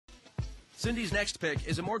Cindy's next pick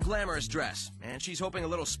is a more glamorous dress, and she's hoping a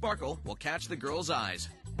little sparkle will catch the girl's eyes.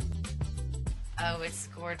 Oh, it's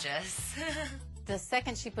gorgeous. The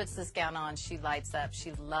second she puts this gown on, she lights up.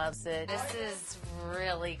 She loves it. This is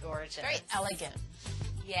really gorgeous. Very elegant.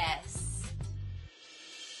 Yes.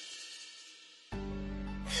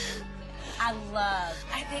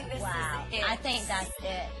 I think this is it. I think that's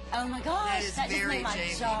it. Oh my gosh, that just made my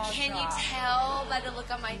jaw Can drop. you tell by the look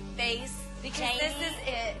on my face? Because Jamie, this is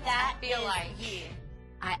it. that I feel is like you.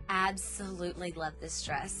 I absolutely love this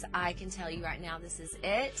dress. I can tell you right now, this is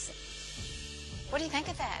it. What do you think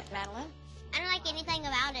of that, Madeline? I don't like anything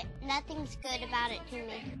about it. Nothing's good about it to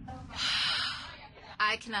me.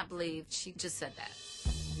 I cannot believe she just said that.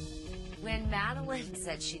 When Madeline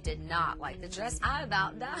said she did not like the dress, I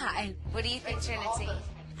about died. What do you think, Trinity?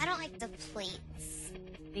 I don't like the pleats.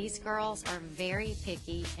 These girls are very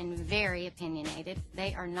picky and very opinionated.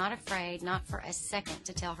 They are not afraid, not for a second,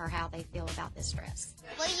 to tell her how they feel about this dress.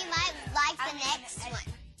 Well, you might like the next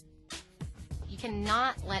one. You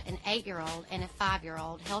cannot let an 8-year-old and a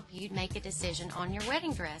 5-year-old help you make a decision on your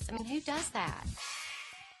wedding dress. I mean, who does that?